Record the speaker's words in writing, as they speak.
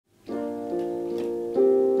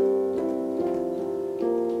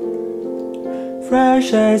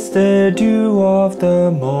fresh as the dew of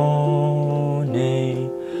the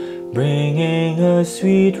morning, bringing a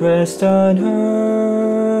sweet rest on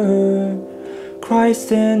her.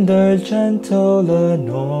 Christ in the gentle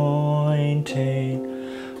anointing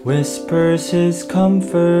whispers his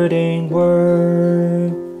comforting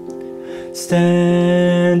word.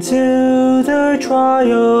 Stand till the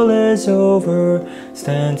trial is over,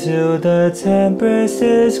 stand till the tempest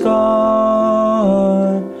is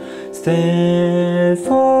gone. Stand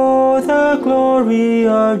for the glory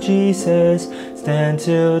of Jesus, stand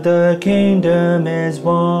till the kingdom is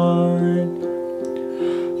won.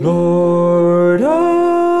 Lord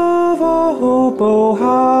of all hope, oh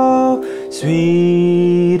how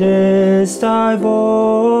sweet is thy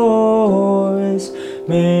voice,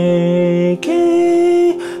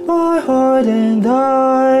 making my heart in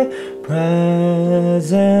thy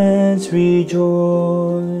presence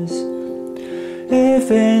rejoice.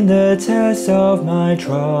 If in the test of my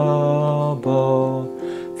trouble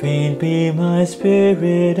faint be my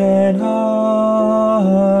spirit and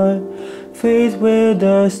heart, faith with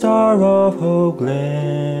the star of hope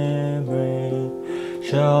glimmering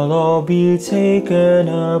shall all be taken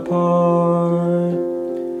apart.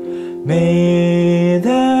 May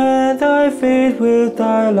then thy faith with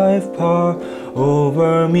thy life power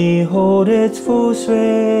over me hold its full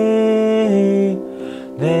sway,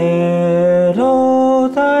 that all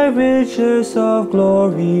thy riches of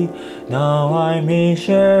glory now I may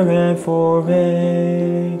share and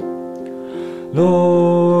foray.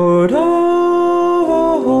 Lord of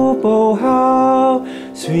all hope, oh how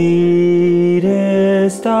sweet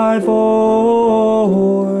is thy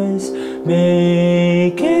voice,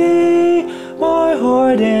 making my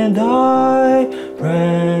heart in thy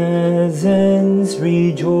presence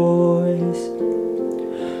rejoice.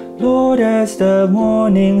 Lord, as the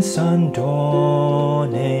morning sun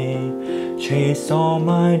dawning chase all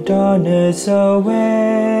my darkness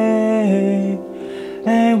away,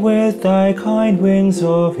 and with thy kind wings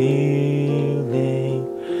of healing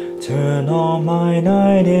turn all my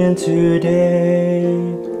night into day.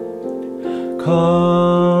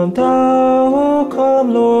 Come thou, oh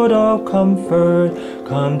come, Lord of comfort,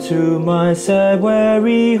 come to my sad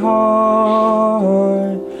weary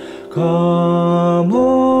heart. Come,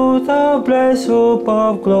 O thou blessed hope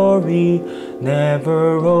of glory,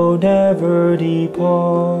 never, oh never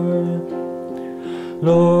depart.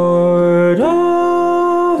 Lord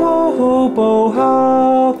of all hope, oh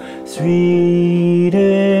how sweet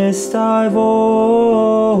is thy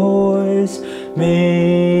voice,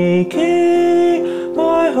 making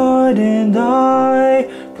my heart in thy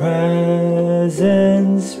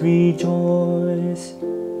presence rejoice.